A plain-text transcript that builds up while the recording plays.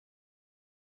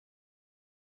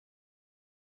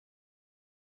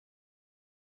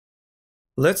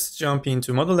Let's jump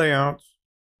into model layout,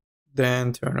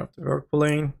 then turn off the work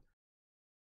plane.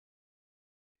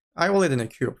 I will add in a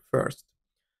cube first,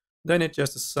 then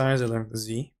adjust the size along the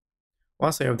Z.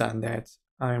 Once I have done that,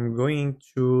 I'm going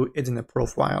to add in a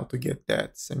profile to get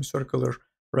that semicircular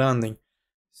rounding.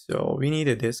 So we need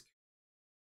a disk.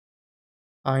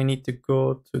 I need to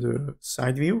go to the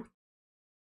side view,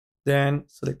 then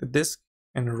select the disk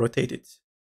and rotate it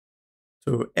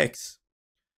to X.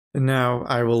 And now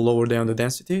I will lower down the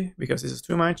density because this is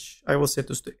too much. I will set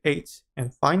this to 8.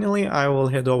 And finally, I will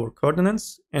head over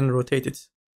coordinates and rotate it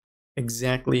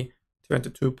exactly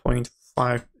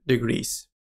 22.5 degrees.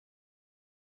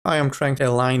 I am trying to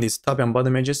align these top and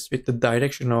bottom edges with the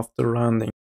direction of the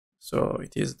rounding. So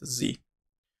it is the Z.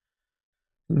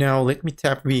 Now let me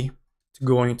tap V to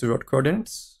go into world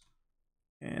coordinates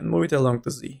and move it along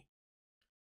the Z.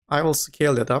 I will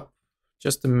scale that up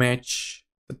just to match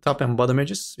the top and bottom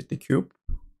edges with the cube.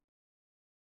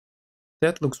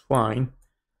 That looks fine.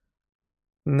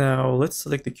 Now let's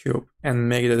select the cube and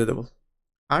make it editable.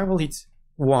 I will hit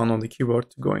 1 on the keyboard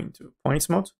to go into points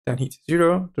mode, then hit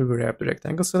 0 to grab the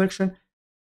rectangle selection,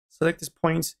 select this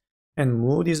point and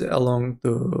move this along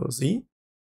the Z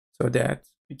so that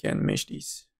we can mesh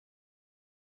these.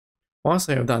 Once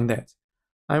I have done that,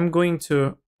 I'm going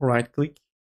to right click,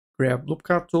 grab loop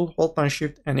cut tool, hold down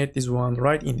shift and add this one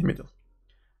right in the middle.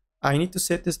 I need to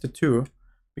set this to 2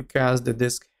 because the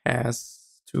disk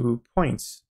has 2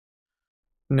 points.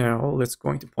 Now let's go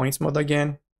into points mode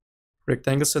again,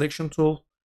 rectangle selection tool,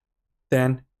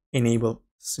 then enable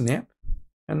snap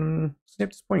and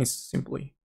snap these points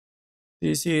simply.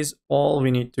 This is all we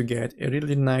need to get a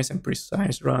really nice and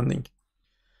precise rounding.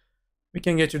 We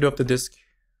can get rid of the disk.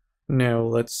 Now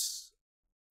let's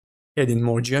add in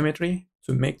more geometry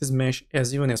to make this mesh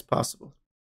as even as possible.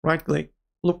 Right click,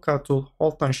 loop cut tool,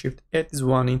 hold down shift, add this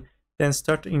one in, then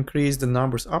start to increase the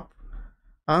numbers up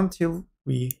until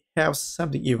we have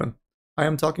something even. I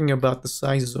am talking about the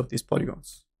sizes of these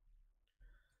polygons.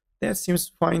 That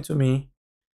seems fine to me,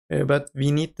 but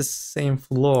we need the same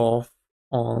flow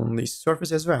on the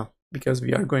surface as well, because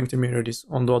we are going to mirror this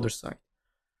on the other side.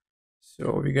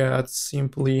 So we got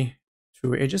simply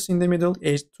 2 edges in the middle,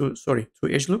 2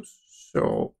 edge loops.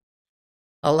 So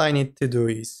all I need to do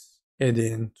is add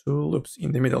in 2 loops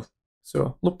in the middle.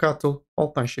 So loop cut tool,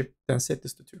 hold down shift, then set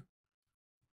this to 2.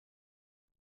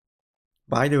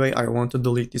 By the way, I want to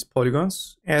delete these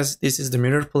polygons as this is the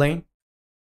mirror plane.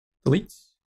 Delete.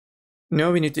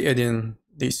 Now we need to add in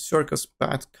these circles,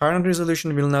 but current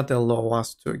resolution will not allow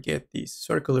us to get these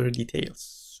circular details.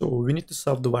 So we need to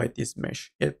subdivide this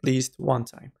mesh at least 1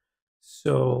 time.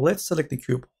 So let's select the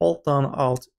cube, hold down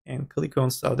Alt and click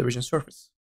on subdivision surface.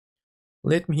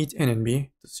 Let me hit N and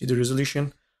B to see the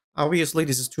resolution. Obviously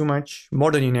this is too much,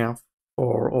 more than enough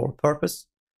for our purpose.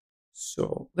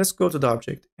 So let's go to the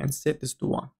object and set this to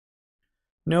 1.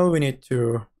 Now we need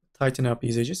to tighten up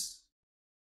these edges.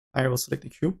 I will select the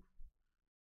cube.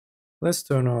 Let's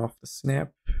turn off the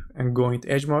snap and go into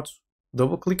edge mode.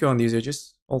 Double click on these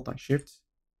edges, hold down shift.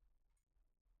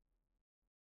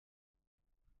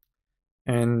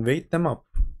 And weight them up.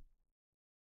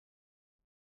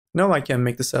 Now I can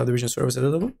make the subdivision surface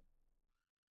editable.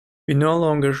 We no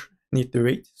longer need the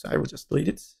weight, so I will just delete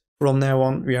it. From now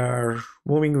on, we are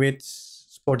moving with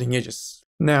sporting edges.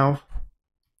 Now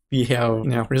we have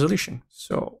enough resolution.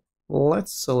 So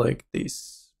let's select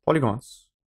these polygons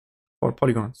or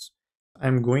polygons.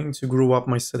 I'm going to group up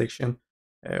my selection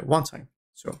 1 time.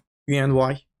 So U and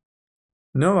Y.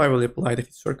 Now I will apply the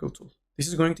fit circle tool. This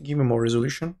is going to give me more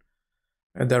resolution.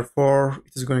 And therefore,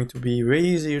 it is going to be way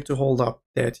easier to hold up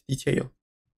that detail.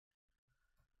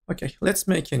 Okay, let's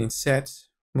make an inset.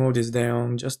 Move this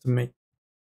down just to make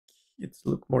it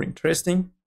look more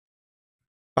interesting.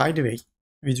 By the way,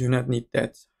 we do not need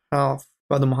that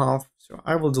bottom half. So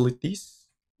I will delete this.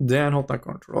 Then hold down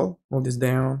Control, move this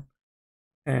down.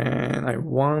 And I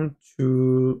want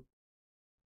to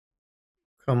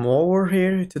come over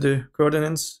here to the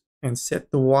coordinates and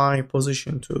set the Y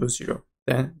position to 0.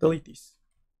 Then delete this.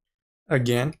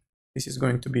 Again, this is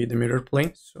going to be the mirror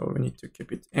plane, so we need to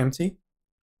keep it empty.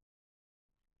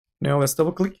 Now let's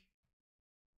double click,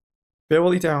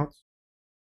 bevel it out.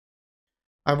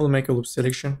 I will make a loop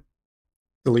selection,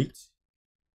 delete.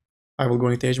 I will go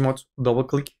into edge mode, double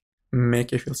click,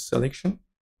 make a fill selection.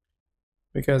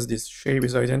 Because this shape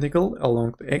is identical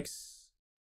along the X.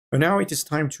 But now it is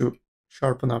time to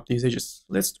sharpen up these edges.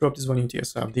 Let's drop this one into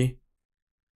SFD.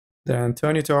 Then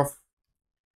turn it off.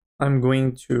 I'm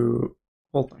going to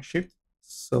hold down shift,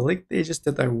 select the edges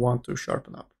that I want to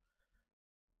sharpen up.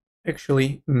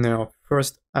 Actually, no,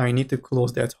 first I need to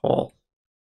close that hole.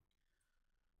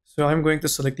 So I'm going to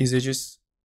select these edges,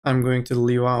 I'm going to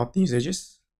leave out these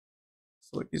edges.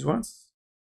 Select these ones.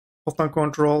 Hold down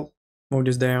Control, move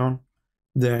this down.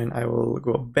 Then I will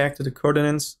go back to the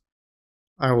coordinates.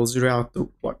 I will zero out the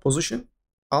Y position,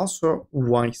 also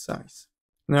Y size.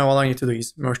 Now all I need to do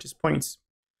is merge these points.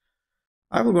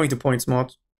 I will go into points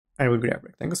mode. I will grab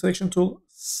rectangle selection tool,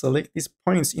 select these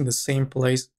points in the same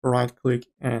place, right click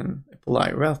and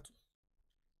apply weld tool.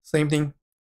 Same thing.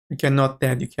 You cannot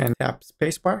that you can tap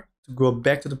spacebar to go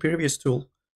back to the previous tool.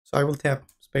 So I will tap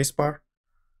spacebar,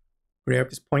 grab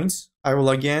these points. I will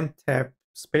again tap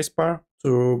spacebar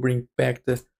to bring back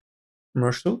the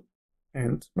merge tool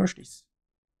and merge these.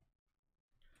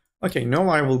 Okay, now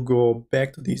I will go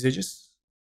back to these edges,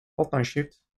 hold down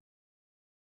shift,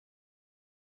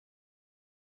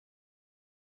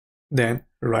 then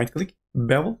right click,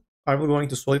 bevel. I will go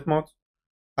into solid mode.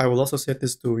 I will also set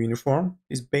this to uniform.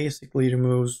 This basically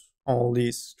removes all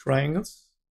these triangles.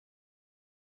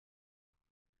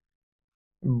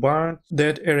 But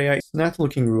that area is not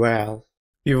looking well.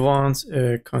 We want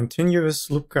a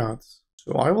continuous loop cut.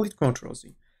 So I will hit Ctrl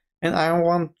Z. And I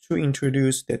want to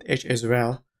introduce that edge as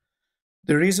well.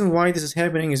 The reason why this is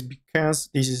happening is because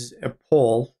this is a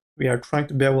pole. We are trying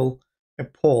to bevel a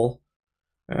pole.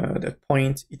 That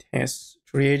point, it has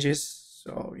 3 edges,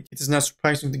 so it is not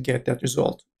surprising to get that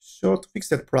result. So to fix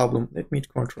that problem, let me hit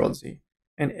Ctrl Z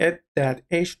and add that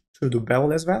edge to the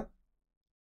bevel as well.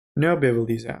 Now bevel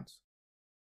these out.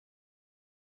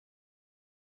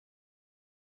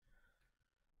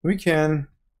 We can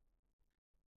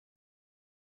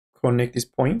connect these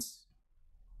points.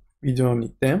 We don't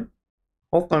need them.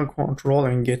 Hold down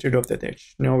Ctrl and get rid of that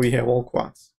edge. Now we have all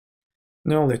quads.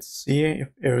 Now let's see if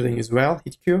everything is well.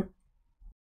 Hit Q.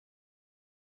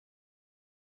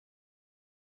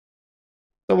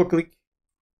 Double click,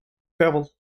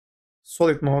 bevel,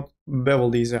 solid mode,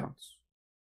 bevel these out.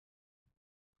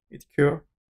 Hit Q.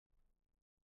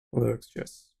 Looks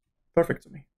just perfect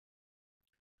to me.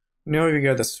 Now we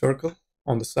got a circle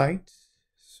on the side.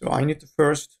 So I need to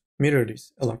first mirror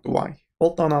this along the Y.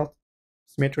 Hold down Alt,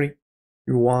 symmetry.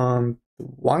 You want the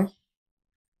Y.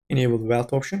 Enable the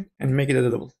weld option and make it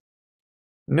editable.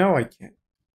 Now I can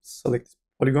select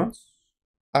polygons.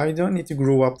 I don't need to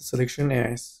grow up the selection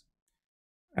as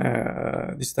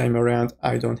this time around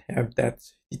I don't have that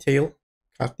detail,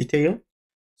 cut detail.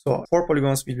 So 4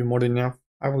 polygons will be more than enough.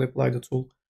 I will apply the tool.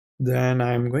 Then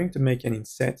I'm going to make an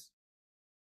inset.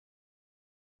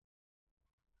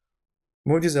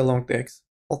 Move this along the X,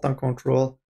 hold down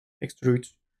Control,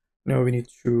 extrude. Now we need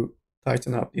to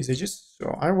tighten up these edges.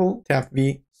 So I will tap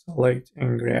V, select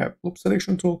and grab loop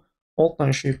selection tool, hold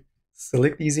down shift,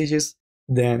 select these edges,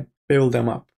 then bevel them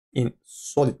up in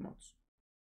solid mode.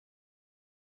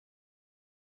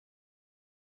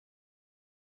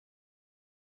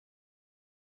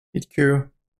 Hit Q,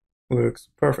 looks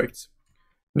perfect.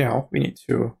 Now we need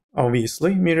to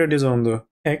obviously mirror this on the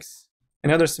X,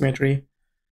 another symmetry.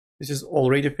 This is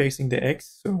already facing the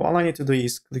X, so all I need to do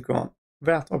is click on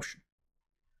weld option.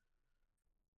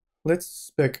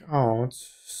 Let's back out.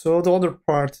 So the other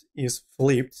part is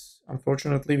flipped.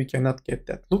 Unfortunately, we cannot get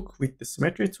that look with the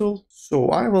symmetry tool. So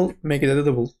I will make it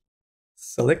editable.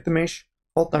 Select the mesh,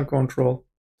 hold down Control,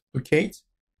 duplicate,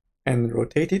 and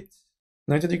rotate it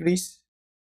 90 degrees.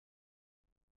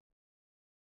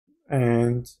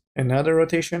 And another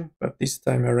rotation, but this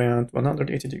time around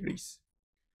 180 degrees.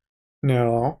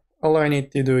 Now, all I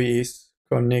need to do is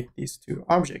connect these two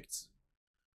objects.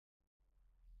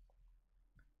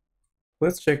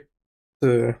 Let's check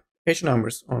the edge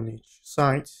numbers on each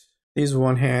side. This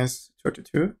one has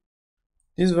 32.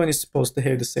 This one is supposed to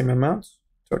have the same amount,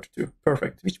 32.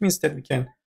 Perfect, which means that we can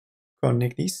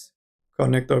connect these,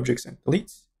 connect objects and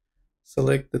delete.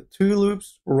 Select the 2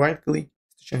 loops, right click,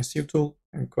 stitch and sieve tool,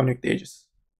 and connect the edges.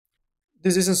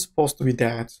 This isn't supposed to be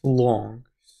that long,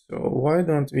 so why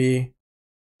don't we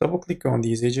double click on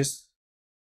these edges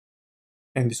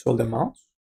and dissolve them out.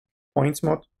 Points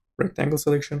mode, rectangle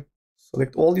selection,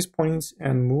 select all these points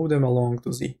and move them along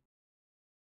to Z.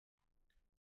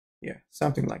 Yeah,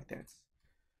 something like that.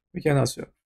 We can also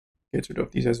get rid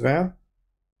of these as well.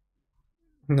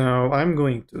 Now I'm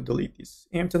going to delete these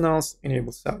empty nulls,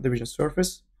 enable subdivision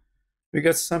surface. We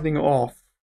got something off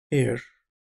here.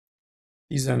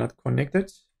 These are not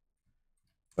connected,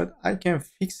 but I can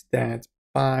fix that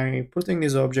by putting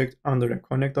this object under a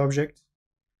connect object.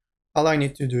 All I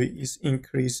need to do is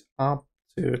increase up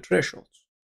the threshold.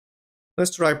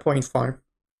 Let's try 0.5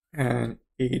 and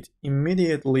it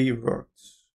immediately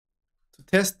works. To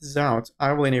test this out,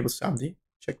 I will enable subd,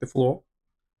 check the flow.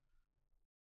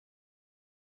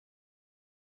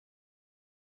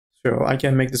 So I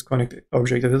can make this connected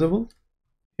object editable.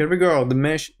 Here we go, the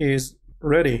mesh is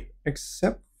ready,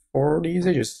 except for these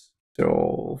edges.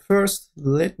 So first,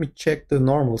 let me check the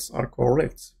normals are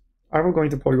correct. I will go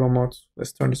into polygon mode.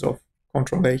 Let's turn this off.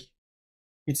 Control A.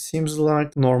 It seems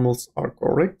like normals are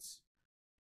correct.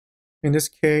 In this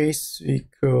case, we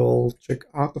could check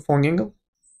out the fong angle.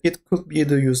 It could be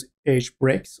the use edge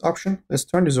breaks option. Let's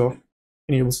turn this off.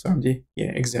 Enable 70.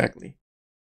 Yeah, exactly.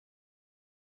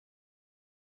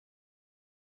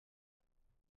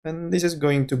 And this is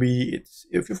going to be it.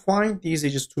 If you find these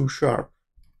edges too sharp,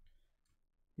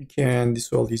 you can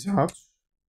dissolve these out.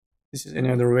 This is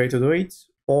another way to do it.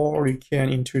 Or you can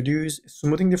introduce a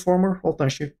smoothing deformer. Hold down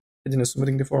shift, hit in a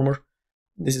smoothing deformer.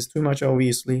 This is too much,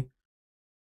 obviously.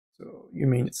 So you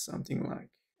may need something like,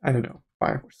 I don't know,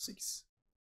 5 or 6.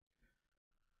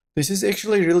 This is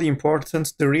actually really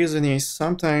important. The reason is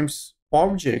sometimes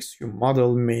objects you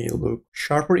model may look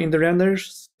sharper in the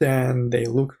renders than they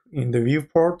look in the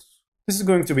viewport. This is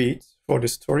going to be it for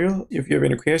this tutorial. If you have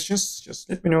any questions, just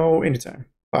let me know anytime.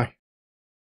 Bye.